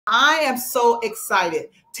I am so excited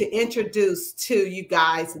to introduce to you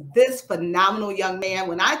guys this phenomenal young man.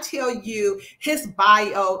 When I tell you his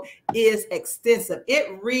bio is extensive,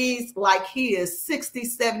 it reads like he is 60,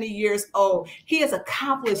 70 years old. He has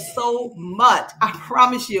accomplished so much, I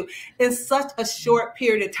promise you, in such a short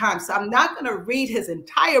period of time. So I'm not going to read his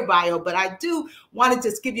entire bio, but I do want to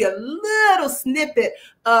just give you a little snippet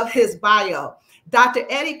of his bio. Dr.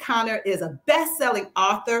 Eddie Connor is a best-selling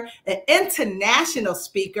author, an international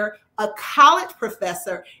speaker, a college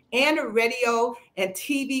professor, and a radio and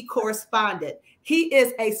TV correspondent. He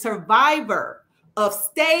is a survivor of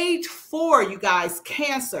stage 4, you guys,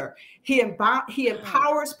 cancer. He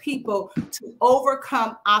empowers people to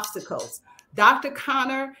overcome obstacles. Dr.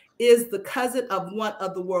 Connor is the cousin of one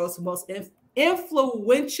of the world's most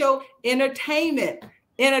influential entertainers,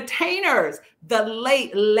 the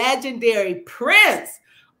late legendary Prince.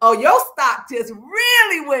 Oh, your stock just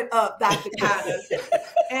really went up, Dr. Connor.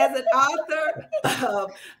 As an author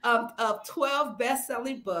of 12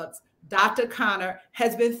 best-selling books, Dr. Connor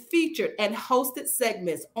has been featured and hosted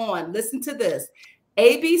segments on, listen to this,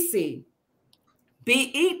 ABC,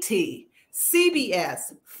 BET,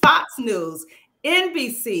 CBS, Fox News,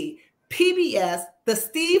 NBC, PBS, The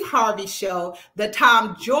Steve Harvey Show, The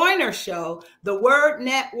Tom Joyner Show, The Word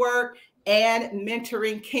Network, and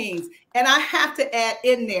Mentoring Kings. And I have to add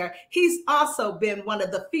in there, he's also been one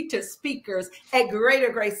of the featured speakers at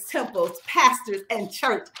Greater Grace Temple's Pastors and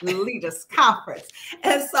Church Leaders Conference.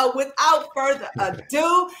 And so without further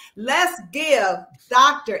ado, let's give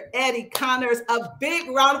Dr. Eddie Connors a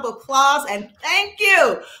big round of applause. And thank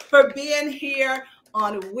you for being here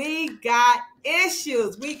on We Got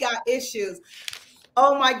Issues. We Got Issues.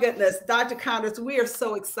 Oh my goodness, Dr. Connors, we are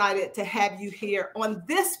so excited to have you here on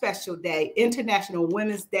this special day, International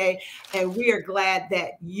Women's Day, and we are glad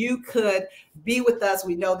that you could be with us.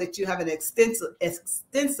 We know that you have an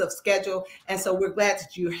extensive schedule, and so we're glad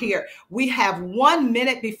that you're here. We have 1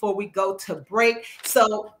 minute before we go to break.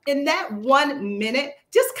 So in that 1 minute,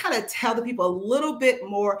 just kind of tell the people a little bit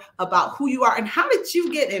more about who you are and how did you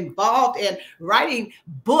get involved in writing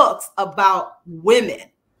books about women?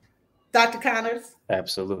 Dr. Connors?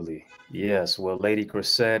 Absolutely. Yes. Well, Lady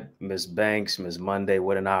Chrisette, Ms. Banks, Ms. Monday,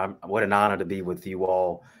 what an honor to be with you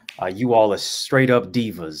all. You all are straight up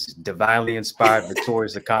divas, divinely inspired,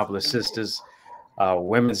 victorious, accomplished sisters.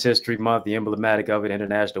 Women's History Month, the emblematic of it,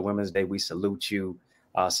 International Women's Day. We salute you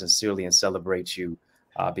sincerely and celebrate you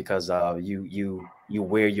because you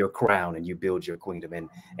wear your crown and you build your queendom.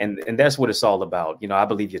 And that's what it's all about. You know, I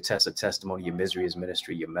believe your test is testimony, your misery is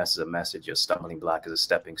ministry, your mess is a message, your stumbling block is a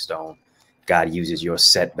stepping stone. God uses your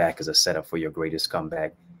setback as a setup for your greatest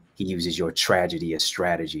comeback. He uses your tragedy as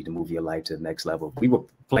strategy to move your life to the next level. We were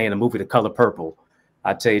playing the movie The Color Purple.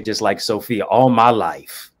 I tell you, just like Sophia, all my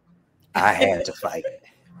life, I had to fight.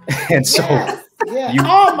 And so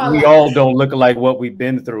we all don't look like what we've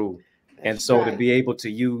been through. And so to be able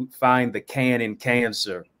to find the can in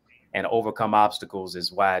cancer and overcome obstacles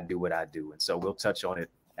is why I do what I do. And so we'll touch on it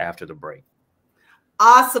after the break.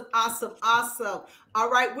 Awesome, awesome, awesome. All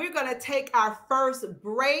right, we're going to take our first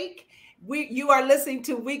break. You are listening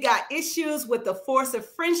to We Got Issues with the Force of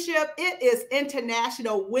Friendship. It is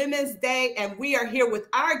International Women's Day, and we are here with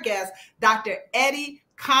our guest, Dr. Eddie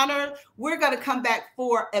Connor. We're going to come back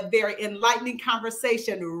for a very enlightening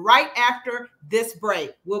conversation right after this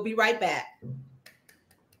break. We'll be right back.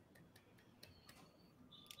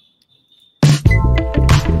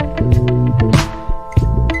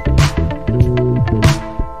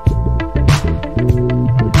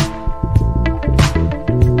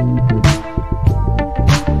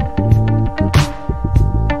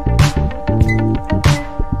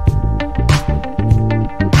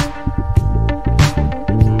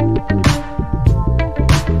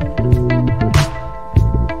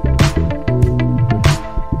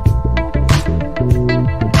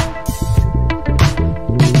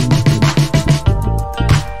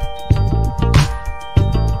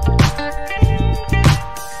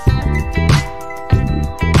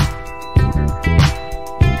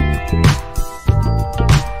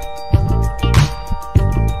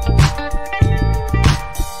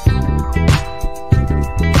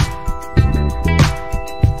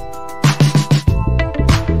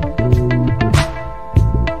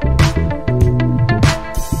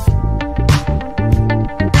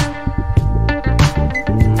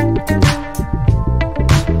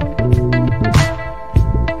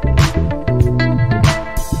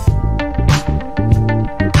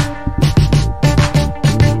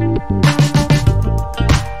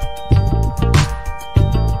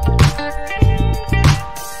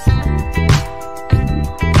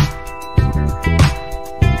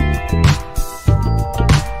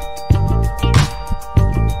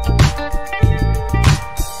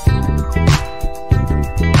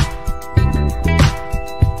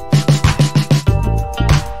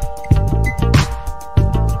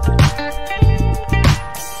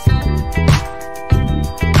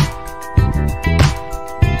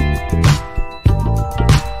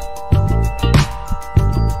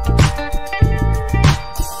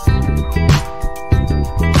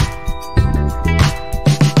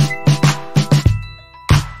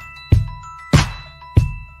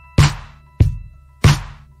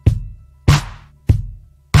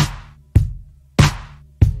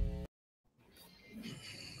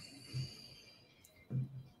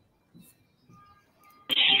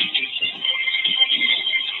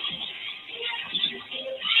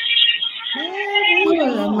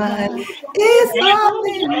 woman is all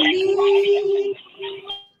in me.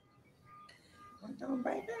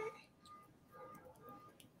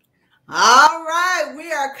 All right,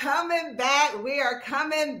 we are coming back. We are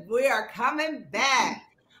coming back.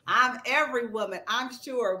 I'm every woman. I'm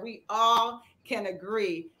sure we all can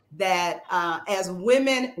agree that as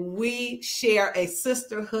women, we share a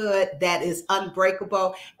sisterhood that is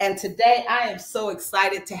unbreakable. And today I am so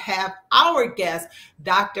excited to have our guest,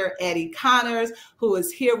 Dr. Eddie Connors, who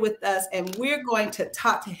is here with us. And we're going to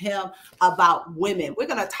talk to him about women. We're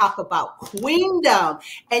going to talk about queendom.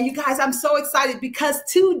 And you guys, I'm so excited because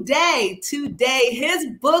today, his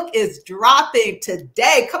book is dropping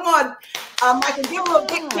today. Come on, Michael, give him a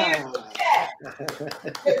big hand.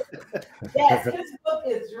 Yes, his book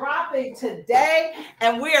is dropping today,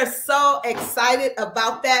 and we are so excited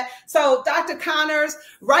about that. So, Dr. Connors,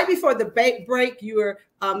 right before the break, you were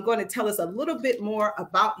going to tell us a little bit more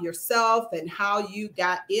about yourself and how you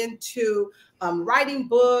got into writing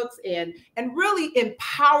books and really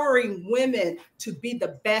empowering women to be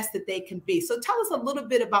the best that they can be. So, tell us a little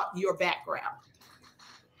bit about your background.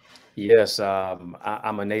 Yes, I'm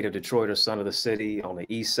a native Detroiter, son of the city on the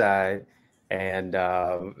east side. And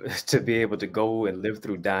to be able to go and live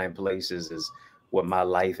through dying places is what my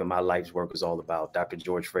life and my life's work is all about. Dr.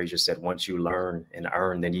 George Fraser said, once you learn and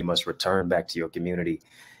earn, then you must return back to your community.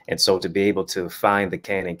 And so to be able to find the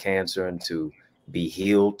can in cancer and to be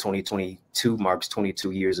healed, 2022 marks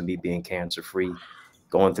 22 years of me being cancer free,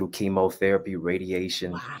 going through chemotherapy,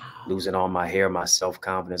 radiation, losing all my hair, my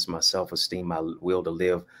self-confidence, my self-esteem, my will to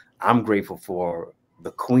live. I'm grateful for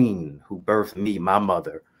the queen who birthed me, my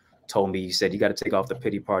mother, told me, he said, you got to take off the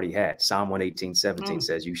pity party hat. Psalm 118:17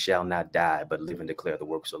 says, you shall not die, but live and declare the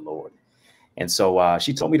works of the Lord. And so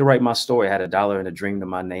she told me to write my story. I had $1 and a dream to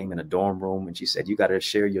my name in a dorm room. And she said, you got to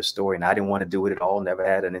share your story. And I didn't want to do it at all. Never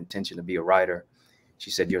had an intention to be a writer. She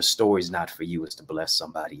said, your story's not for you. It's to bless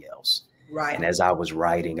somebody else. Right. And as I was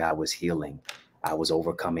writing, I was healing. I was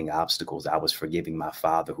overcoming obstacles. I was forgiving my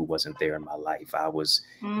father who wasn't there in my life. I was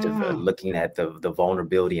looking at the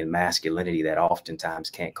vulnerability and masculinity that oftentimes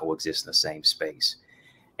can't coexist in the same space.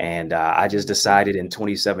 And I just decided in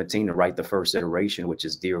 2017 to write the first iteration, which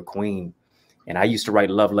is Dear Queen. And I used to write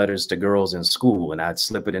love letters to girls in school, and I'd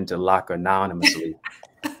slip it into the locker anonymously.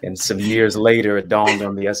 And some years later, it dawned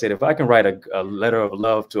on me. I said, if I can write a letter of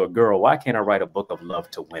love to a girl, why can't I write a book of love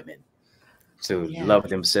to women? To love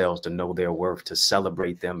themselves, to know their worth, to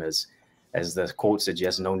celebrate them as the quote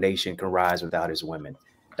suggests, no nation can rise without its women.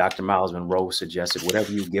 Dr. Miles Monroe suggested,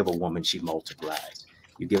 whatever you give a woman, she multiplies.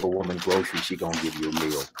 You give a woman groceries, she gonna give you a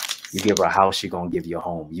meal. You give her a house, she gonna give you a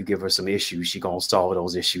home. You give her some issues, she gonna solve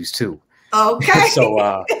those issues too. Okay.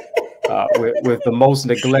 So with the most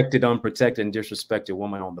neglected, unprotected, and disrespected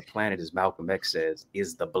woman on the planet, as Malcolm X says,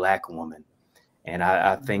 is the Black woman. And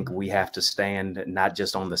I think we have to stand not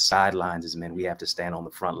just on the sidelines as men, we have to stand on the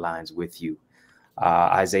front lines with you.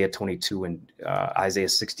 Isaiah 22 and Isaiah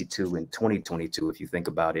 62 and 2022, if you think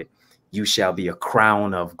about it, you shall be a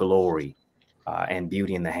crown of glory and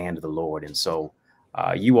beauty in the hand of the Lord. And so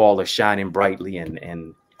you all are shining brightly.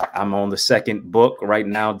 And I'm on the second book right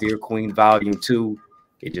now, Dear Queen, Volume 2.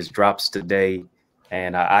 It just drops today.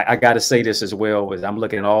 And I got to say this as well, as I'm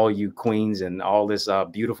looking at all you queens and all this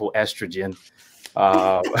beautiful estrogen.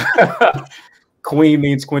 Queen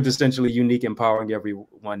means quintessentially unique, empowering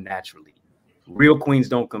everyone naturally. Real queens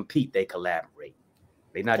don't compete, they collaborate.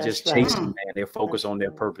 They're not just chasing, man. They're focused on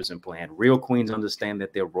their purpose and plan. Real queens understand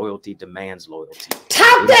that their royalty demands loyalty.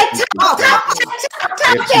 They're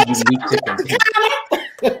too unique to compete.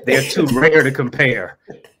 They're too rare to compare.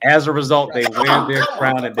 As a result, they wear their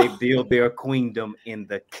crown and they build their queendom in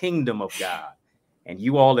the kingdom of God. And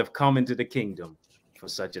you all have come into the kingdom for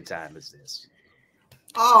such a time as this.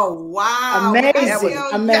 Oh, wow. Amazing.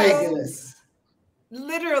 Amazing.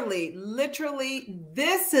 Literally,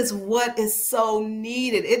 this is what is so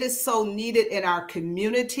needed. It is so needed in our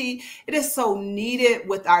community. It is so needed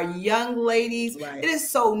with our young ladies. Right. It is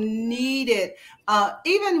so needed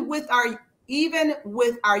even with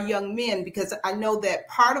our young men, because I know that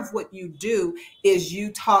part of what you do is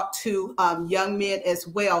you talk to young men as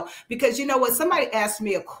well. Because you know what, somebody asked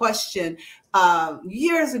me a question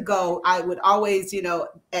years ago. I would always,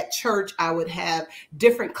 at church, I would have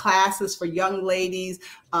different classes for young ladies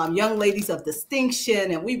of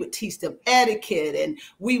distinction, and we would teach them etiquette, and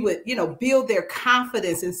we would, build their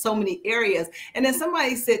confidence in so many areas. And then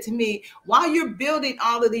somebody said to me, while you're building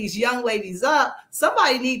all of these young ladies up,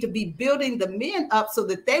 somebody need to be building the men up so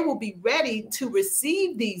that they will be ready to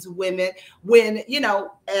receive these women when,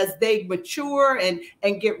 as they mature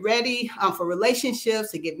and get ready for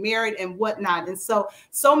relationships, to get married and whatnot. And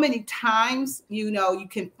so many times, you know, you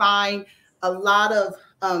can find a lot of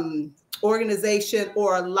organization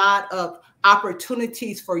or a lot of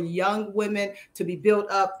opportunities for young women to be built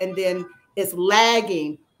up, and then it's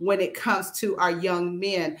lagging when it comes to our young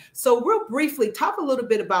men. So real briefly, talk a little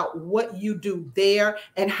bit about what you do there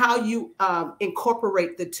and how you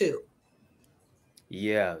incorporate the two.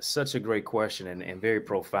 Yeah, such a great question, and very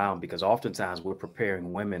profound, because oftentimes we're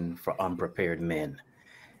preparing women for unprepared men.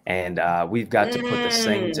 And we've got to put the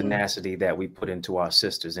same tenacity that we put into our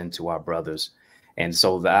sisters, into our brothers. And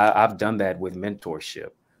so I've done that with mentorship.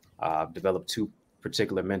 I've developed two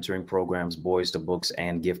particular mentoring programs, Boys to Books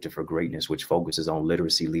and Gifted for Greatness, which focuses on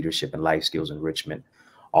literacy, leadership, and life skills enrichment.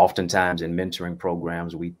 Oftentimes in mentoring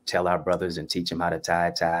programs, we tell our brothers and teach them how to tie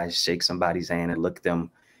a tie, shake somebody's hand and look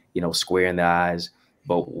them, you know, square in the eyes.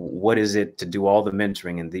 But what is it to do all the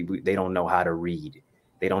mentoring and they don't know how to read?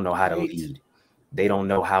 They don't know how to lead. They don't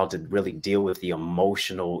know how to really deal with the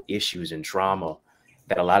emotional issues and trauma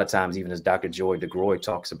that a lot of times, even as Dr. Joy DeGroy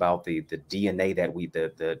talks about, the DNA that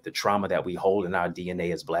the trauma that we hold in our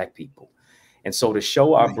DNA as Black people. And so to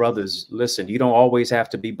show our brothers, listen, you don't always have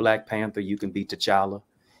to be Black Panther. You can be T'Challa.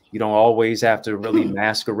 You don't always have to really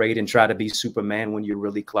masquerade and try to be Superman when you're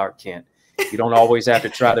really Clark Kent. You don't always have to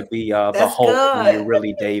try to be the Hulk when you're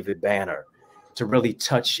really David Banner. To really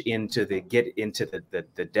get into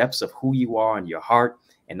the depths of who you are in your heart,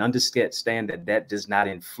 and understand that does not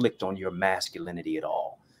inflict on your masculinity at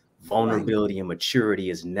all. Vulnerability and maturity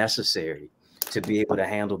is necessary to be able to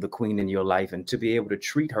handle the queen in your life and to be able to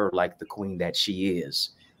treat her like the queen that she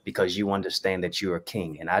is, because you understand that you're a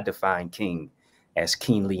king. And I define king as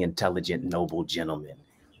keenly intelligent, noble gentleman.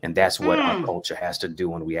 And that's what our culture has to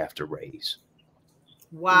do and we have to raise.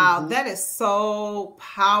 Wow, that is so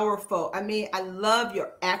powerful. I mean, I love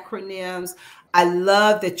your acronyms. I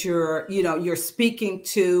love that you're speaking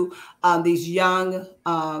to these young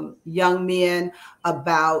men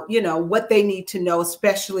about, you know, what they need to know.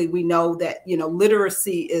 Especially, we know that, you know,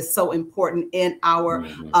 literacy is so important in our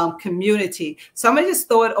community. So I'm gonna just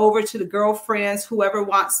throw it over to the girlfriends, whoever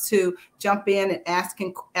wants to jump in and ask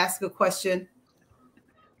a question.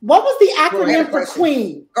 What was the acronym for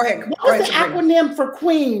Queen? Go ahead. What was the acronym for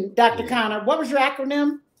Queen, Dr. Connor? What was your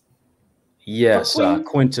acronym? Yes,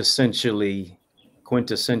 quintessentially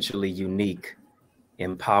unique,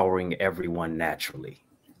 empowering everyone naturally.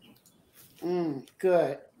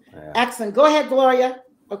 Good. Excellent. Go ahead, Gloria.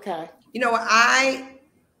 Okay. You know, I,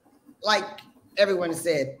 like everyone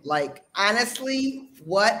said, like, honestly,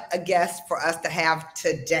 what a guest for us to have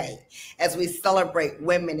today as we celebrate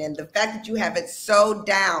women, and the fact that you have it so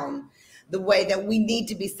down the way that we need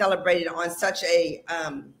to be celebrated on such a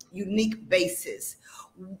unique basis.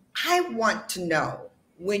 I want to know,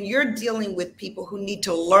 when you're dealing with people who need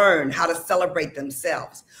to learn how to celebrate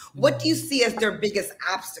themselves, what do you see as their biggest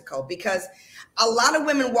obstacle? Because a lot of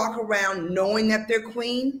women walk around knowing that they're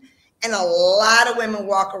queen, and a lot of women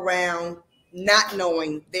walk around not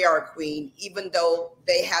knowing they are a queen, even though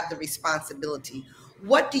they have the responsibility.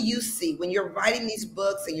 What do you see when you're writing these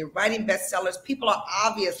books and you're writing bestsellers? People are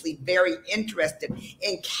obviously very interested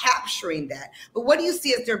in capturing that. But what do you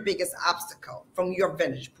see as their biggest obstacle from your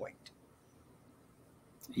vantage point?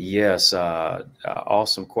 Yes,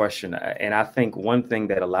 awesome question. And I think one thing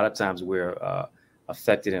that a lot of times we're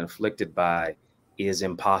affected and afflicted by is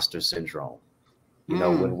imposter syndrome. You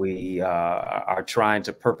know, when we are trying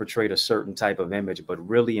to perpetrate a certain type of image, but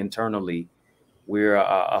really internally, we're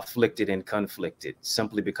afflicted and conflicted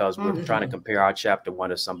simply because we're trying to compare our chapter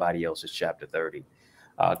 1 to somebody else's chapter 30.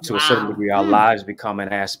 To a certain degree, our lives become an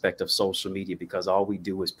aspect of social media because all we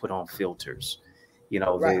do is put on filters. You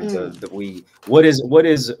know, what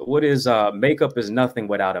is makeup is nothing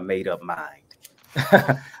without a made up mind.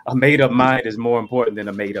 A made up mind is more important than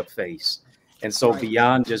a made up face. And so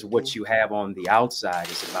beyond just what you have on the outside,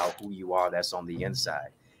 it's about who you are that's on the inside.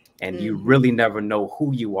 And you really never know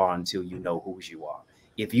who you are until you know whose you are.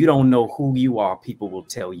 If you don't know who you are, people will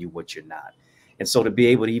tell you what you're not. And so to be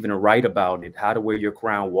able to even write about it, how to wear your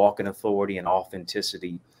crown, walk in authority and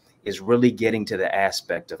authenticity, is really getting to the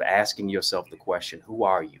aspect of asking yourself the question, who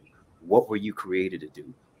are you? What were you created to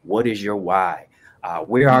do? What is your why?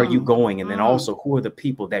 Where are you going? And then also, who are the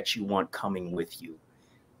people that you want coming with you?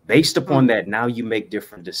 Based upon that, now you make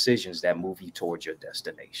different decisions that move you towards your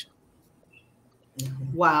destination.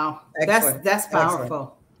 Wow. That's powerful.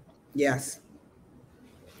 Excellent. Yes.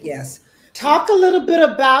 Yes. Talk a little bit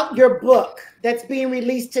about your book that's being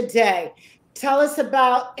released today. Tell us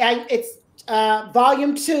about it's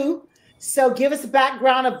volume 2. So give us a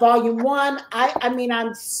background of volume 1. I mean,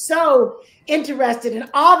 I'm so interested in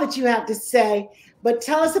all that you have to say, but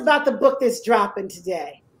tell us about the book that's dropping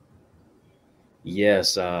today.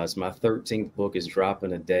 Yes, it's my 13th book is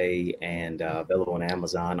dropping today and available on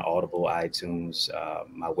Amazon, Audible, iTunes,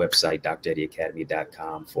 my website,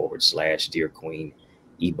 dreddieacademy.com/Dear Queen,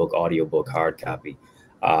 ebook, audiobook, hard copy.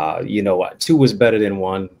 You know, 2 is better than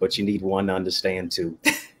 1, but you need 1 to understand 2.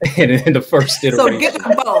 And in the first iteration. So get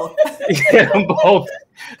them both. Get them both.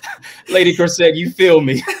 Lady Corsett, you feel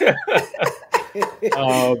me.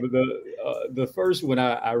 The first one,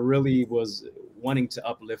 I really was wanting to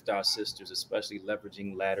uplift our sisters, especially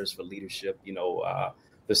leveraging ladders for leadership. You know,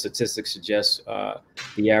 the statistics suggest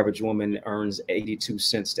the average woman earns 82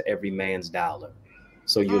 cents to every man's dollar.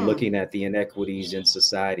 So you're looking at the inequities in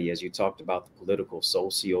society, as you talked about the political,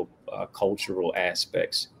 socio, cultural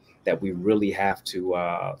aspects that we really have to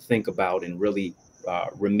think about and really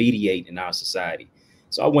remediate in our society.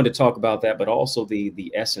 So I wanted to talk about that, but also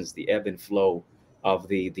the essence, the ebb and flow of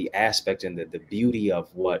the aspect and the beauty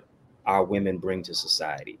of what our women bring to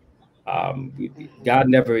society. God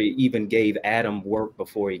never even gave Adam work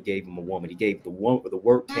before he gave him a woman. He gave the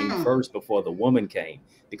work came first before the woman came,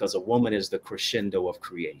 because a woman is the crescendo of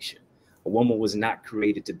creation. A woman was not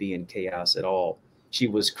created to be in chaos at all. She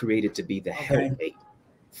was created to be the helpmate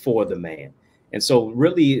for the man. And so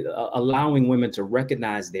really allowing women to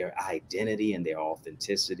recognize their identity and their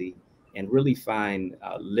authenticity and really find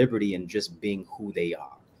liberty in just being who they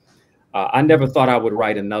are. I never thought I would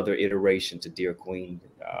write another iteration to Dear Queen.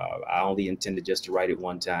 I only intended just to write it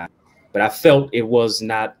one time, but I felt it was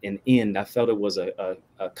not an end. I felt it was a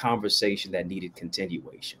conversation that needed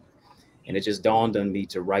continuation. And it just dawned on me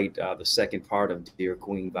to write the second part of Dear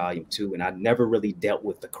Queen Volume 2. And I never really dealt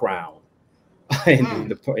with the crown in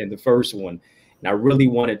the first one. And I really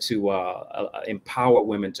wanted to empower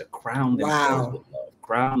women to crown themselves with love,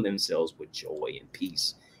 crown themselves with joy and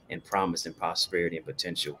peace and promise and prosperity and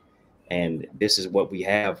potential. And this is what we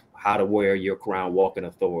have: how to wear your crown, walk in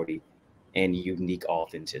authority and unique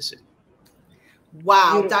authenticity.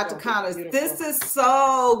 Wow, Beautiful, Dr. Connors, beautiful. this is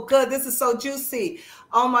so good. This is so juicy.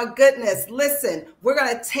 Oh my goodness. Listen, we're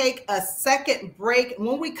going to take a second break.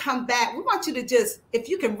 When we come back, we want you to just, if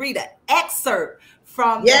you can read an excerpt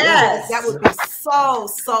from that would be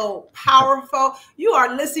so powerful. You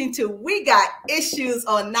are listening to We Got Issues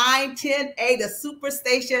on 910A, the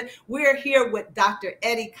Superstation. We're here with Dr.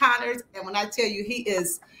 Eddie Connors. And when I tell you, he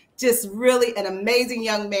is just really an amazing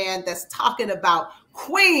young man that's talking about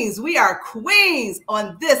queens. We are queens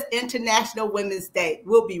on this International Women's Day.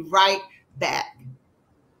 We'll be right back.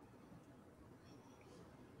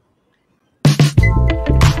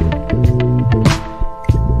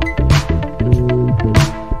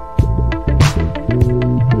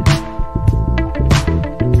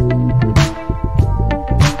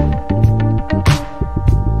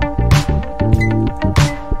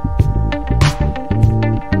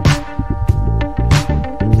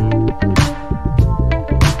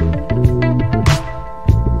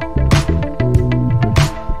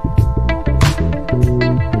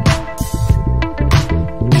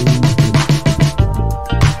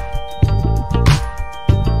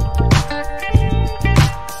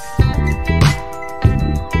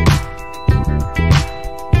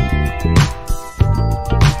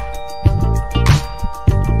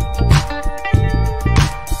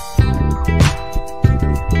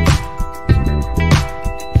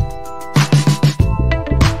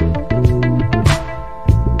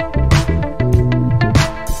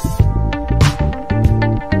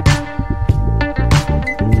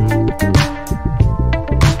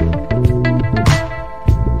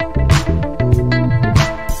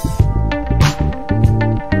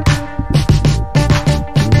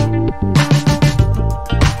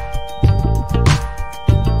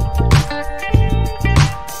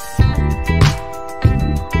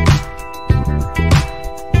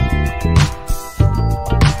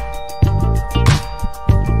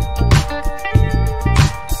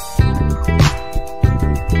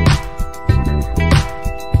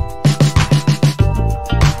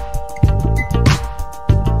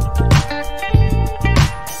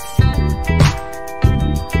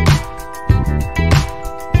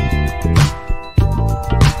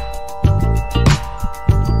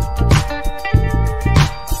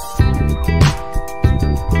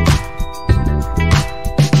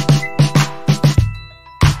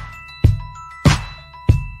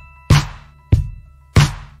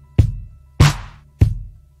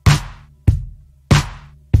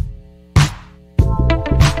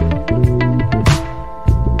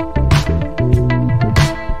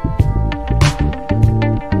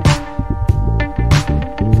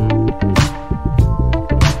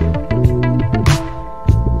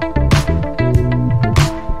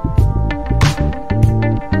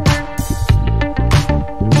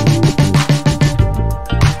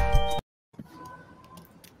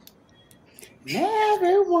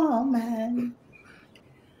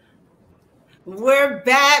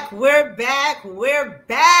 back. We're back. We're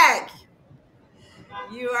back.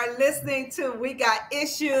 You are listening to We Got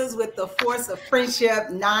Issues with the Force of Friendship,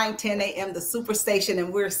 9:10 a.m. the Superstation.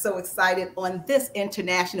 And we're so excited on this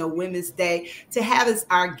International Women's Day to have as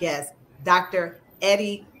our guest, Dr.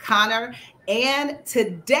 Eddie Connor. And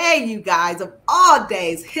today, you guys, of all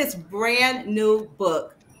days, his brand new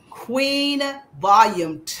book, Queen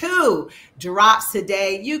Volume 2, drops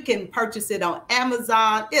today. You can purchase it on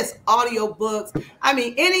Amazon. It's audiobooks. I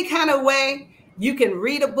mean, any kind of way you can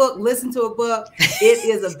read a book, listen to a book, it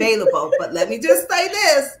is available. But let me just say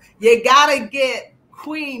this, you gotta get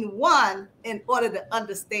Queen 1 in order to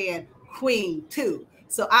understand Queen 2.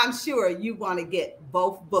 So I'm sure you want to get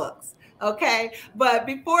both books, okay? But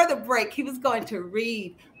before the break, he was going to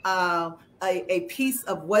read a piece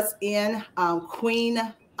of what's in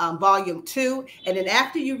Queen Volume 2. And then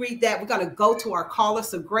after you read that, we're going to go to our caller.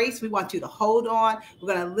 So Grace, we want you to hold on.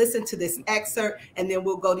 We're going to listen to this excerpt, and then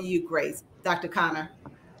we'll go to you, Grace. Dr. Connor.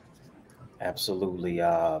 Absolutely.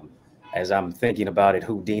 As I'm thinking about it,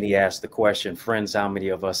 Houdini asked the question, friends, how many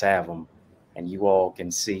of us have them? And you all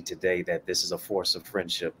can see today that this is a force of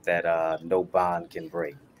friendship that no bond can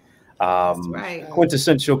break. That's right.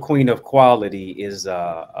 Quintessential Queen of Quality is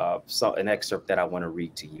an excerpt that I want to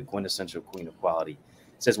read to you. Quintessential Queen of Quality.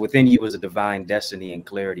 It says, within you is a divine destiny and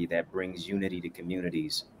clarity that brings unity to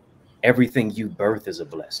communities. Everything you birth is a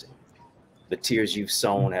blessing. The tears you've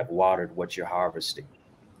sown have watered what you're harvesting.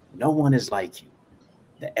 No one is like you.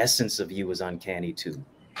 The essence of you is uncanny too.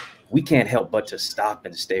 We can't help but to stop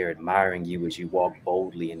and stare, admiring you as you walk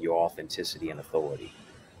boldly in your authenticity and authority.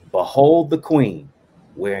 Behold the queen,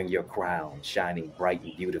 wearing your crown, shining bright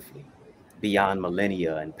and beautifully, beyond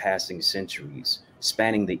millennia and passing centuries,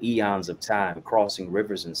 spanning the eons of time, crossing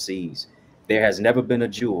rivers and seas. There has never been a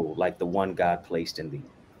jewel like the one God placed in thee.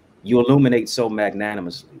 You illuminate so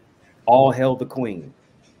magnanimously. All hail the queen.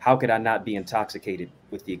 How could I not be intoxicated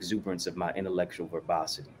with the exuberance of my intellectual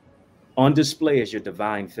verbosity? On display is your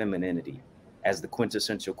divine femininity as the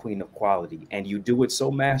quintessential queen of quality, and you do it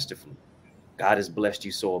so masterfully. God has blessed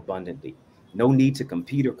you so abundantly. No need to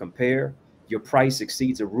compete or compare. Your price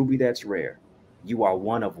exceeds a ruby that's rare. You are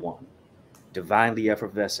one of one, divinely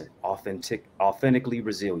effervescent, authentically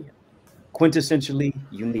resilient, quintessentially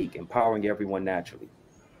unique, empowering everyone naturally.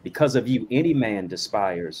 Because of you, any man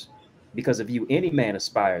aspires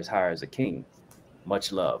higher as a king.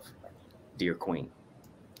 Much love, dear queen.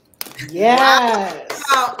 Yes.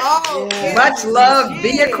 Wow. Oh, yes. Much love.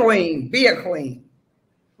 Be a queen. Be a queen.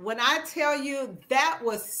 When I tell you that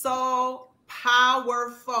was so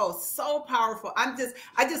powerful, so powerful. I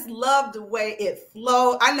just love the way it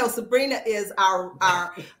flowed. I know Sabrina is our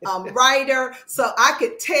writer, so I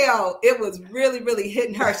could tell it was really, really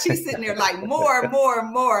hitting her. She's sitting there like more and more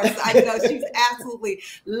and more. So I know she's absolutely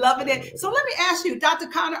loving it. So let me ask you, Dr.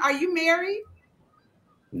 Connor, are you married?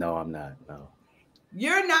 No, I'm not. No.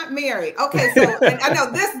 You're not married. Okay, so and I know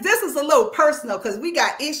this is a little personal because we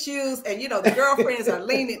got issues and the girlfriends are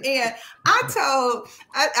leaning in. I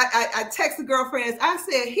text the girlfriends, I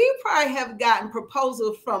said he probably have gotten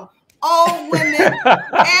proposals from old women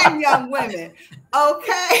and young women.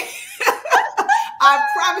 Okay. I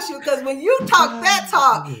promise you, because when you talk that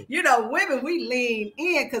talk, women, we lean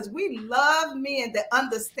in because we love men that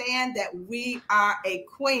understand that we are a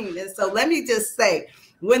queen. And so let me just say,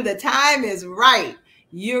 when the time is right,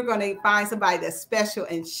 you're going to find somebody that's special,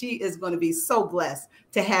 and she is going to be so blessed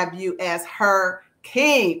to have you as her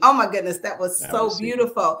king. Oh my goodness, that was so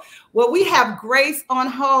beautiful. Well, we have Grace on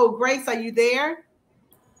hold. Grace, are you there?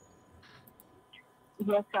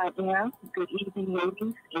 Yes, I am. Good evening,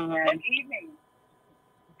 ladies. And good evening,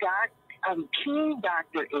 King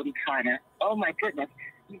Dr. Eddie Connor. Oh my goodness,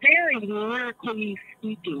 very lyrically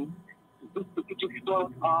speaking, it just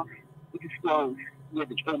flows off. It just flows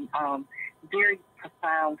with it. And very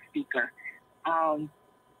profound speaker.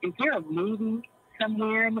 Is there a movie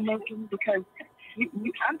somewhere in the making? Because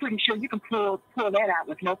I'm pretty sure you can pull that out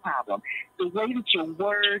with no problem. The way that your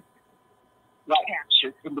words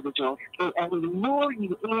captures individuals and lure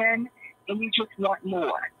you in, and you just want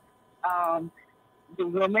more. The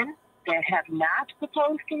women that have not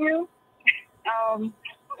proposed to you, oh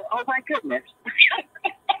my goodness.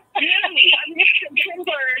 Really? I'm mixing 10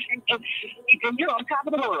 words and you're on top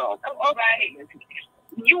of the world. Oh, right.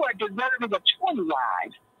 You are deserving of 20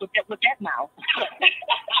 wives with that mouth.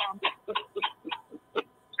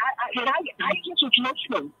 I just was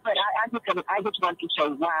listening, but I just want to say,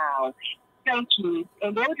 wow, thank you.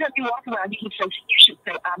 And every time you walk around, you should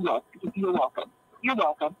say, I'm welcome. You're welcome. You're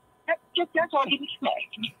welcome. That's all you can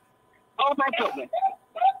say. Oh my goodness.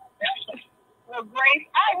 Well, Grace,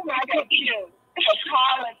 I like you. for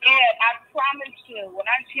calling in. I promise you, when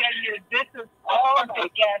I tell you this is all the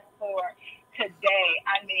guest for today,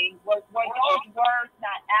 I mean, were those words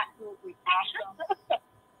not absolutely awesome?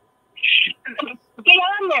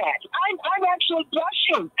 Beyond that, I'm actually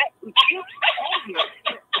blushing.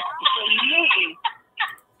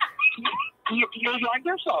 You're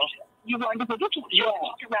wonderful. You're wonderful. Just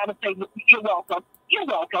walk around and say, you're welcome. You're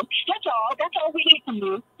welcome. That's all. That's all we need from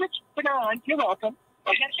you. Just put on. You're welcome.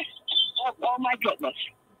 Oh my goodness.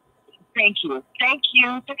 Thank you. Thank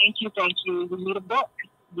you. Thank you. Thank you. We need a book.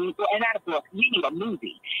 Not a book. We need a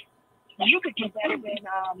movie. You could do better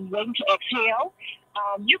than Waiting to Exhale.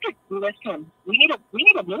 You could listen. We need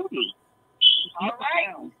a movie. All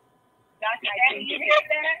right. Dr. Eddie, you hear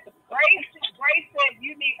that? Grace said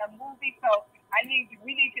you need a movie, so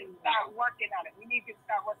we need to start working on it. We need to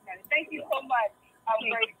start working on it. Thank you so much,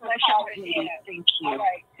 Grace, for calling in. Thank you. All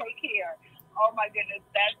right, take care. Oh my goodness,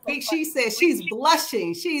 that's so she said she's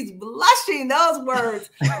blushing. She's blushing. Those words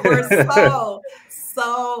were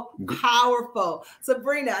so powerful.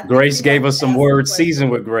 Sabrina, Grace gave us some words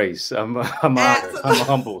seasoned with grace. I'm honored. I'm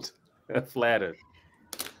humbled, flattered.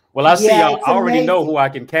 Well, I see. I already know who I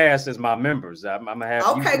can cast as my members. I'm gonna have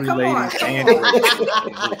you three ladies and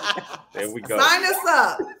there we go. Sign us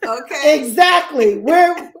up. Okay. Exactly.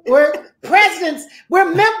 We're presidents.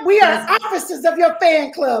 We are officers of your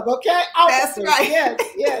fan club. Okay. Officers. That's right.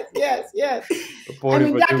 Yes. I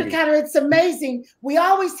mean, Dr. Conner, it's amazing. We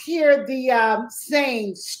always hear the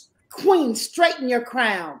saying, "Queen, straighten your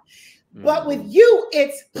crown," but with you,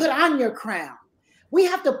 it's put on your crown. We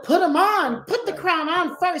have to put them on, put the crown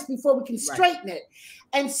on first before we can straighten it.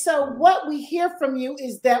 And so what we hear from you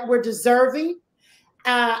is that we're deserving.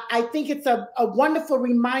 I think it's a wonderful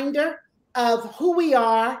reminder of who we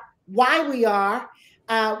are, why we are,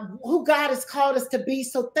 who God has called us to be.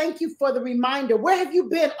 So thank you for the reminder. Where have you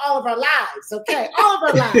been all of our lives? Okay, all of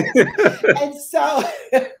our lives.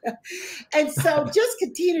 and so just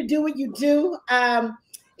continue to do what you do.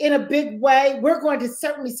 In a big way. We're going to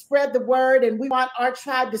certainly spread the word, and we want our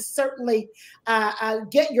tribe to certainly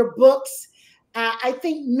get your books. I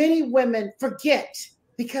think many women forget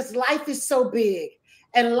because life is so big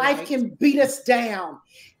and life can beat us down,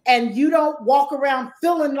 and you don't walk around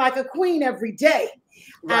feeling like a queen every day.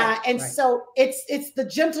 So it's the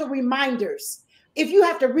gentle reminders. If you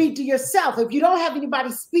have to read to yourself, if you don't have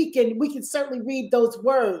anybody speaking, we can certainly read those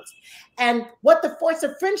words. And what the force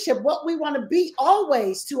of friendship, what we want to be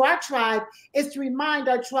always to our tribe is to remind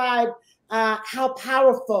our tribe how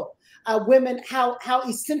powerful women, how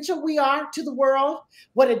essential we are to the world,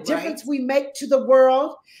 what a difference we make to the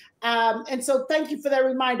world. And so thank you for that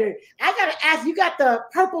reminder. I got to ask, you got the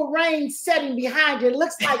purple rain setting behind you. It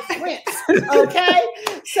looks like Prince, okay?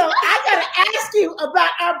 So I got to ask you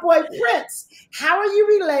about our boy Prince. How are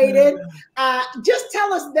you related? Just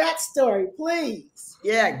tell us that story, please.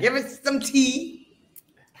 Yeah, give us some tea.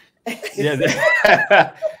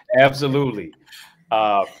 Yeah, absolutely.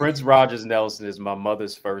 Prince Rogers Nelson is my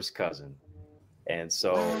mother's first cousin. And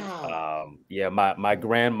so, my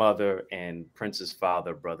grandmother and Prince's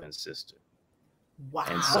father, brother and sister. Wow.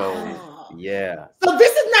 And so, yeah. So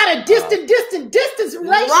this is not a distance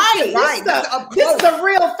relationship. Right. This is a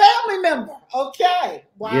real family member. Okay.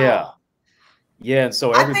 Wow. Yeah. And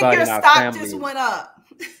so everybody in our family just went up.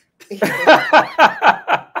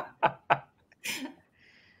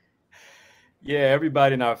 Yeah,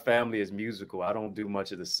 everybody in our family is musical. I don't do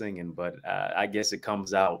much of the singing, but I guess it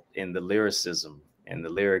comes out in the lyricism and the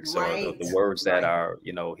lyrics or the words that are,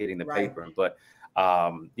 hitting the paper. But,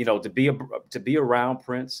 to be around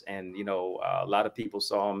Prince and, a lot of people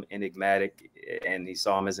saw him enigmatic and he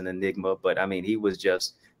saw him as an enigma. But I mean, he was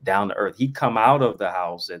just down to earth. He'd come out of the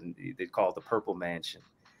house and they called the Purple Mansion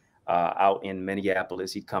out in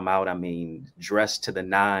Minneapolis. He'd come out, dressed to the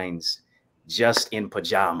nines, just in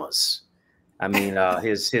pajamas. I mean,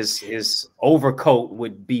 his overcoat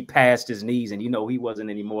would be past his knees, and he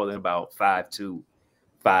wasn't any more than about 5'2",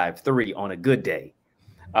 5'3" on a good day.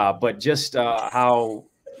 But just how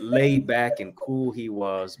laid back and cool he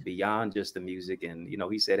was beyond just the music. And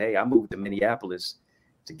he said, "Hey, I moved to Minneapolis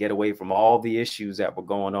to get away from all the issues that were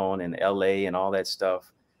going on in LA and all that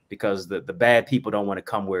stuff, because the bad people don't want to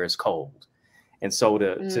come where it's cold." And so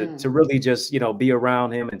to really just be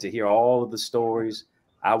around him and to hear all of the stories.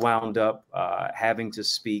 I wound up having to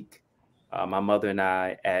speak, my mother and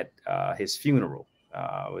I, at his funeral.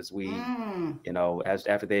 As we,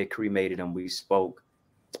 after they had cremated him, we spoke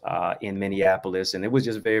in Minneapolis, and it was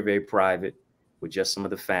just very, very private with just some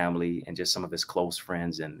of the family and just some of his close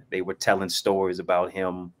friends. And they were telling stories about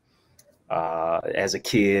him as a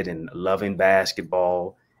kid and loving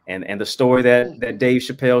basketball And the story that Dave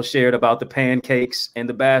Chappelle shared about the pancakes and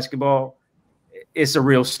the basketball, it's a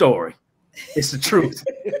real story. It's the truth.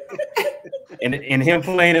 and him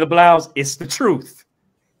playing in the blouse, it's the truth.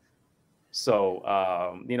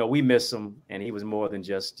 So, you know, we miss him, and he was more than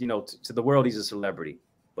just, you know, to the world, he's a celebrity,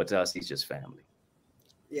 but to us, he's just family.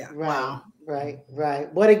 Yeah. Right, wow.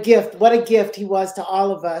 right. What a gift he was to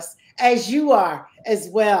all of us, as you are as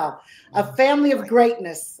well. A family of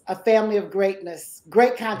greatness,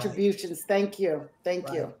 great contributions. Thank you.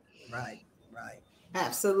 Thank you. Right.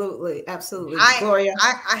 Absolutely. Gloria.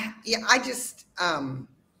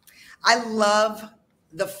 I love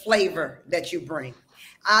the flavor that you bring.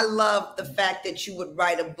 I love the fact that you would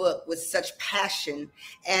write a book with such passion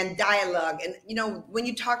and dialogue. And, you know, when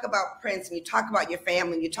you talk about Prince and you talk about your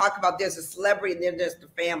family, and you talk about there's a celebrity and then there's the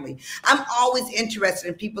family, I'm always interested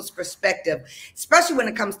in people's perspective, especially when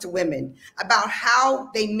it comes to women, about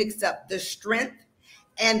how they mix up their strength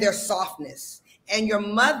and their softness. And your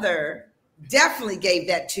mother definitely gave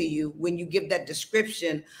that to you when you give that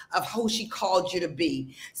description of who she called you to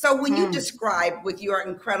be. So when you describe with your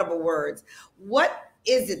incredible words, what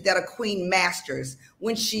is it that a queen masters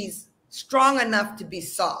when she's strong enough to be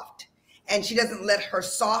soft, and she doesn't let her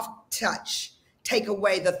soft touch take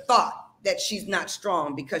away the thought that she's not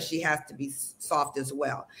strong because she has to be soft as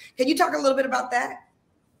well? Can you talk a little bit about that?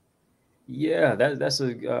 Yeah, that's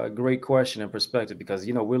a great question and perspective, because,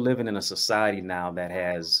 you know, we're living in a society now that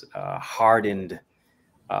has hardened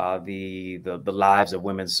the lives of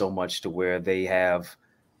women so much to where they have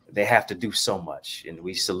to do so much. And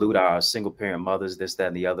we salute our single parent mothers, this, that,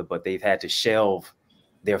 and the other, but they've had to shelve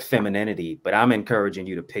their femininity. But I'm encouraging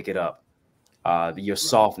you to pick it up, your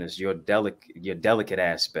softness, your delicate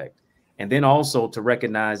aspect, and then also to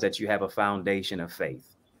recognize that you have a foundation of faith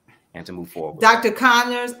and to move forward. Dr.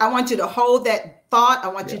 Connors, I want you to hold that thought. I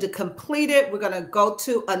want you to complete it. We're going to go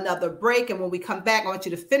to another break. And when we come back, I want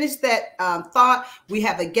you to finish that thought. We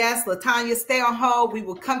have a guest, LaTanya. Stay on hold. We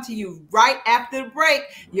will come to you right after the break.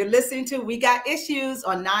 You're listening to We Got Issues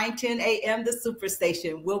on 910 AM, the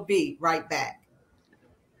Superstation. We'll be right back.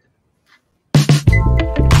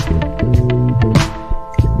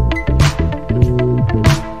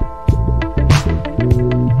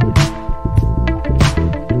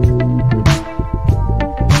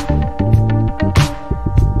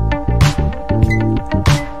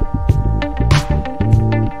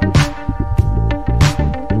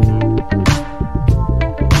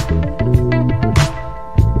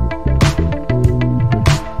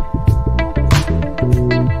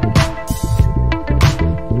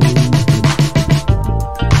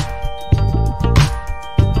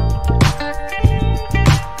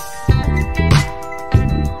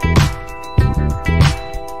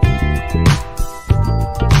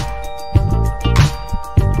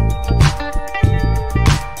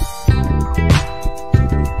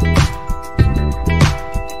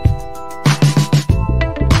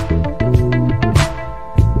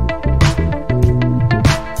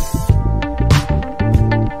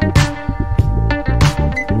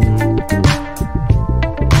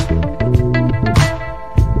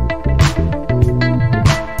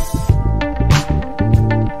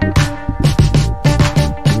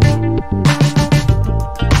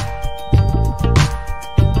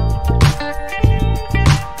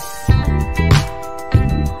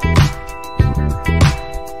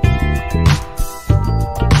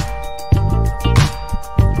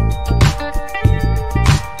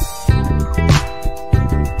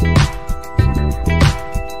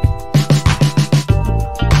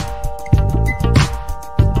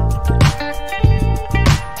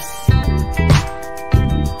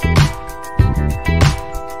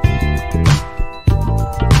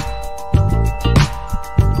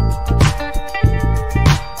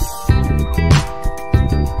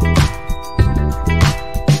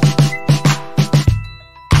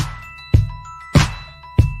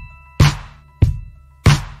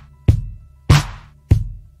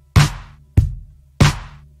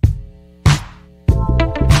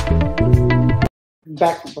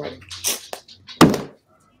 Back to break.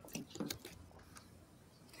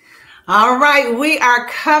 All right, we are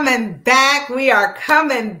coming back.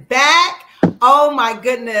 Oh my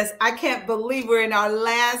goodness, I can't believe we're in our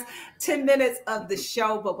last 10 minutes of the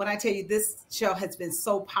show. But when I tell you, this show has been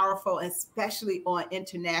so powerful, especially on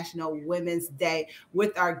International Women's Day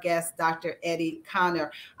with our guest, Dr. Eddie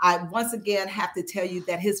Connor. I once again have to tell you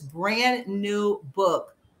that his brand new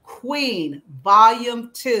book, Queen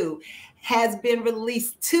Volume 2 has been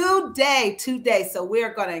released today. So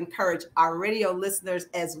we're going to encourage our radio listeners,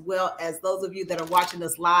 as well as those of you that are watching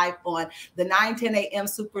us live on the 910 AM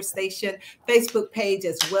Superstation Facebook page,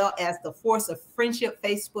 as well as the Force of Friendship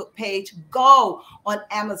Facebook page. Go on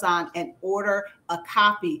Amazon and order a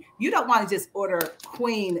copy. You don't want to just order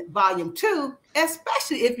Queen Volume 2,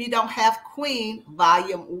 especially if you don't have Queen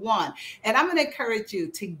Volume 1. And I'm going to encourage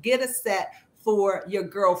you to get a set for your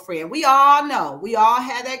girlfriend. We all know, we all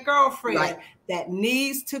have that girlfriend that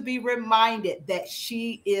needs to be reminded that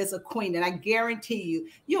she is a queen. And I guarantee you,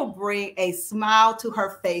 you'll bring a smile to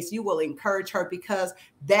her face. You will encourage her, because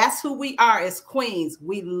that's who we are as queens.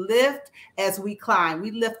 We lift as we climb.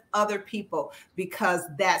 We lift other people because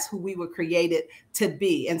that's who we were created to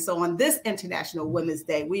be. And so on this International Women's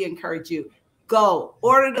Day, we encourage you, go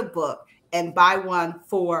order the book and buy one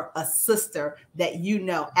for a sister that you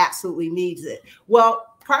know absolutely needs it.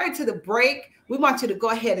 Well, prior to the break, we want you to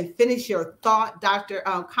go ahead and finish your thought, Dr.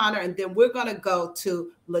 Connor, and then we're going to go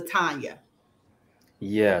to LaTanya.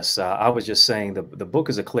 Yes, I was just saying the book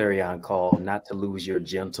is a clarion call not to lose your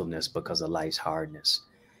gentleness because of life's hardness.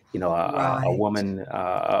 You know, a woman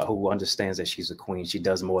who understands that she's a queen, she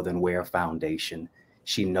does more than wear a foundation.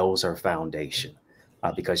 She knows her foundation.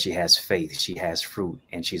 Because she has faith, she has fruit,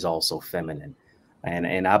 and she's also feminine.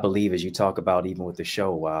 And I believe, as you talk about, even with the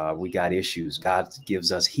show, we got issues. God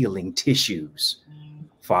gives us healing tissues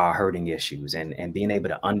for our hurting issues, and being able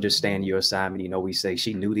to understand your assignment. You know, we say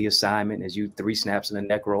she knew the assignment as you 3 snaps in the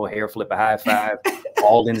neck roll, hair flip, a high five,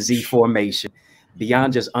 all in Z formation.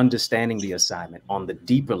 Beyond just understanding the assignment, on the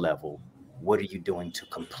deeper level, what are you doing to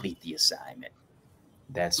complete the assignment?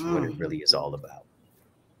 That's what it really is all about.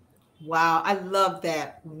 Wow, I love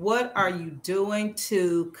that. What are you doing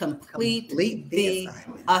to complete the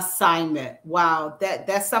assignment? Wow,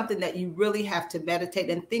 that's something that you really have to meditate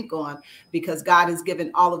and think on, because God has given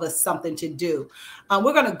all of us something to do.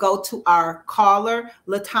 We're going to go to our caller.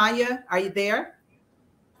 LaTanya, are you there?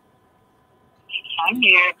 I'm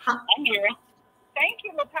here. Thank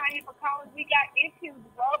you, LaTanya, for calling. We got issues.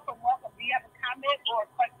 Welcome. Do you have a comment or a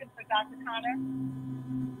question for Dr. Connor?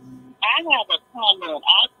 I have a comment.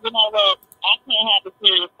 You know what? I can't have a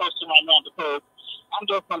serious question right now because I'm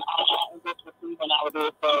just receiving all of this.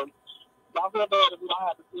 So don't feel bad if you don't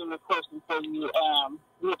have a serious question for you.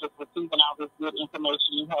 You're just receiving all this good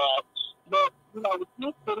information you have. But, you know, with you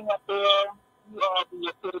sitting up there, you are the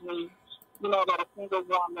epitome, you know, that a single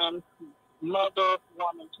woman, mother,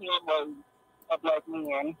 woman can raise a black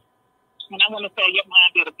man. And I want to say your mom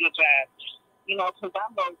did a good job. You know, because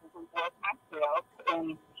I'm raising some boys myself,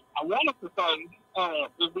 and I wanted to say,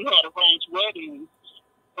 if we had arranged weddings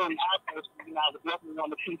in our person, you know, I would definitely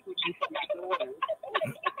want to consider you for my daughters.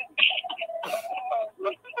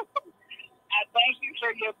 I thank you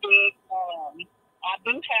for your book. I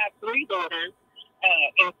do have 3 daughters,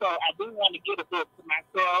 and so I do want to get a book for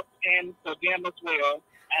myself and for them as well.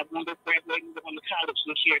 I want to graduate from the college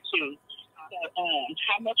this year too. So,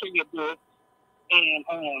 how much are your books?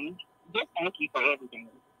 And just thank you for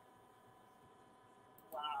everything.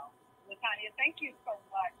 Wow. LaTanya, thank you so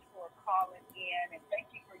much for calling in, and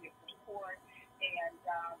thank you for your support. And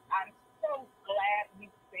I'm so glad you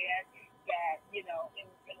said that, you know,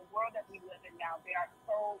 in the world that we live in now, there are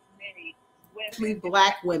so many women,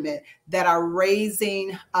 Black women that are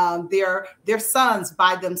raising their sons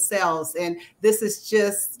by themselves. And this is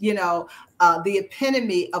just, you know, the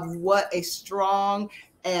epitome of what a strong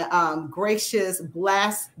and gracious,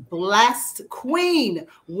 blessed queen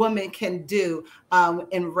woman can do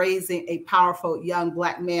in raising a powerful young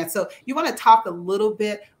Black man. So you want to talk a little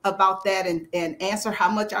bit about that and answer how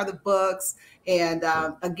much are the books, and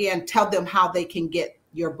again, tell them how they can get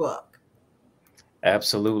your book.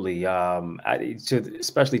 Absolutely.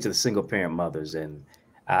 Especially to the single parent mothers. And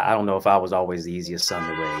I don't know if I was always the easiest son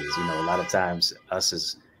to raise. You know, a lot of times us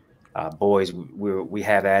as boys, we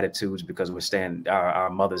have attitudes because our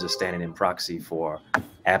mothers are standing in proxy for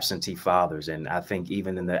absentee fathers. And I think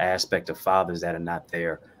even in the aspect of fathers that are not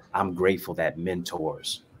there, I'm grateful that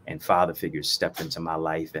mentors and father figures stepped into my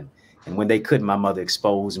life. And when they couldn't, my mother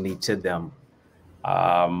exposed me to them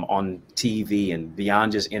on TV, and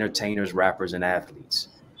beyond just entertainers, rappers, and athletes,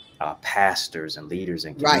 pastors and leaders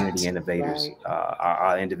and community innovators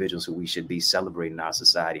are individuals who we should be celebrating in our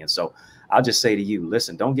society. And so I'll just say to you,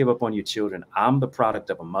 listen, don't give up on your children. I'm the product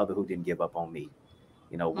of a mother who didn't give up on me,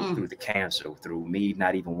 you know, through the cancer, through me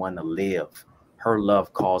not even wanting to live. Her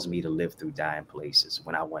love caused me to live through dying places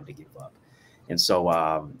when I wanted to give up. And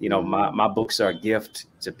so, you know, my books are a gift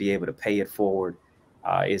to be able to pay it forward.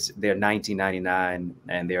 They're $19.99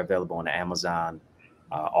 and they're available on Amazon,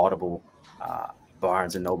 Audible,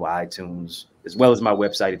 Barnes & Noble, iTunes, as well as my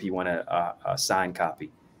website if you want a signed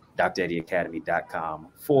copy,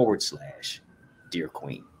 dreddieacademy.com/Dear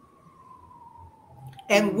Queen.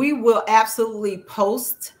 And we will absolutely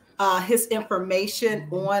post his information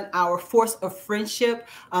on our Force of Friendship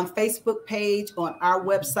Facebook page, on our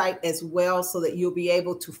website as well, so that you'll be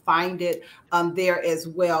able to find it there as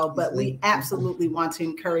well. But we absolutely want to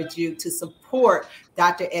encourage you to support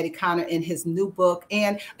Dr. Eddie Conner in his new book.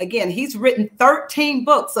 And again, he's written 13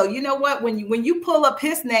 books. So you know what? When you pull up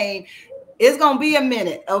his name, it's going to be a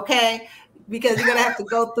minute, okay? Because you're going to have to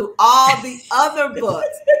go through all the other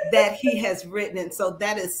books that he has written. And so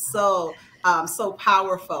that is so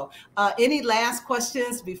powerful. Any last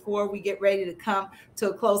questions before we get ready to come to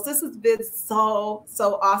a close? This has been so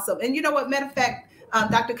awesome. And you know what? Matter of fact,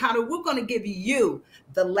 Dr. Conner, we're going to give you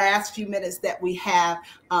the last few minutes that we have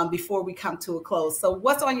before we come to a close. So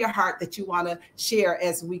what's on your heart that you want to share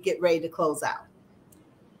as we get ready to close out?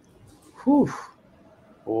 Whew.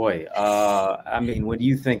 Boy, I mean, when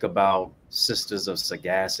you think about sisters of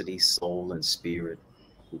sagacity, soul, and spirit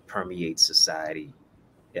who permeate society,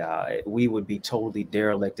 we would be totally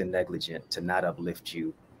derelict and negligent to not uplift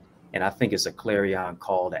you. And I think it's a clarion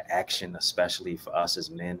call to action, especially for us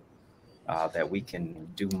as men, that we can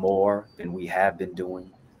do more than we have been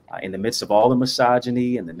doing. In the midst of all the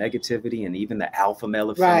misogyny and the negativity and even the alpha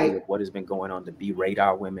male affinity of what has been going on to berate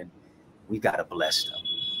our women, we got to bless them.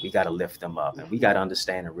 We got to lift them up, and we got to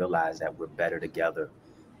understand and realize that we're better together.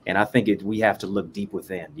 And I think we have to look deep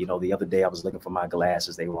within. You know, the other day I was looking for my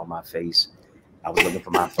glasses. They were on my face. I was looking for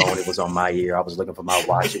my phone. It was on my ear. I was looking for my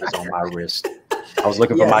watch. It was on my wrist. I was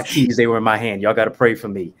looking for my keys. They were in my hand. Y'all got to pray for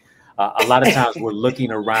me. A lot of times we're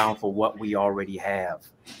looking around for what we already have.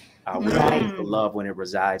 We're looking for love when it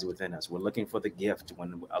resides within us. We're looking for the gift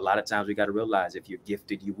when a lot of times we got to realize if you're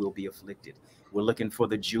gifted, you will be afflicted. We're looking for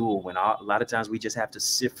the jewel when a lot of times we just have to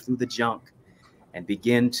sift through the junk and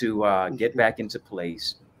begin to get back into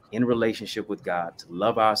place in relationship with God, to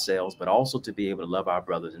love ourselves, but also to be able to love our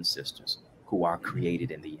brothers and sisters who are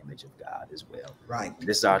created in the image of God as well. Right.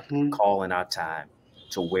 This is our call in our time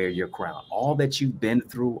to wear your crown. All that you've been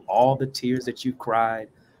through, all the tears that you cried,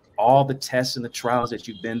 all the tests and the trials that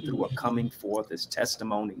you've been through are coming forth as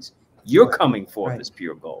testimonies. You're coming forth as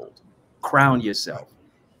pure gold. Crown yourself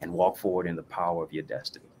and walk forward in the power of your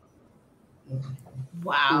destiny.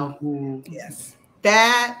 Wow. Yes.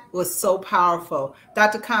 That was so powerful.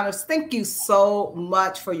 Dr. Connors, thank you so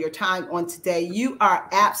much for your time on today. You are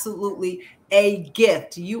absolutely a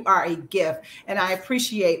gift. You are a gift. And I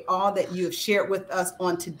appreciate all that you have shared with us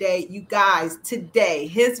on today. You guys, today,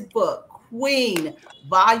 his book, Queen,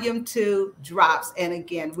 Volume 2 drops. And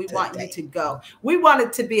again, we want you to go. We want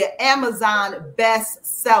it to be an Amazon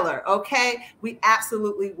bestseller. Okay. We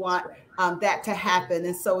absolutely want that to happen.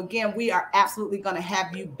 And so again, we are absolutely going to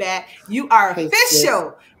have you back. You are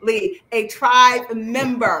officially a tribe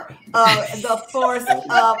member of the Force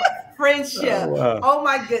of Friendship. Oh, wow. Oh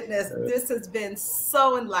my goodness. This has been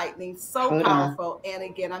so enlightening, so powerful. And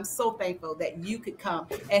again, I'm so thankful that you could come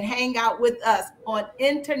and hang out with us on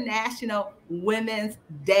International Women's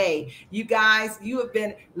Day. You guys, you have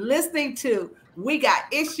been listening to We Got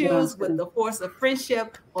Issues with the Force of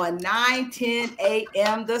Friendship on 9:10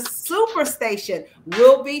 a.m. The Superstation.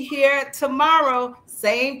 We'll be here tomorrow,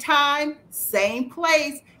 same time, same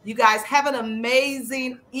place. You guys have an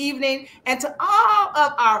amazing evening. And to all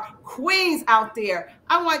of our queens out there,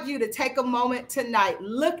 I want you to take a moment tonight,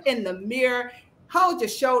 look in the mirror, hold your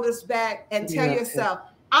shoulders back, and tell yourself,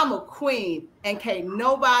 I'm a queen, and can't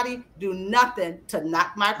nobody do nothing to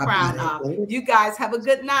knock my crown off. You guys have a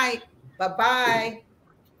good night. Bye-bye.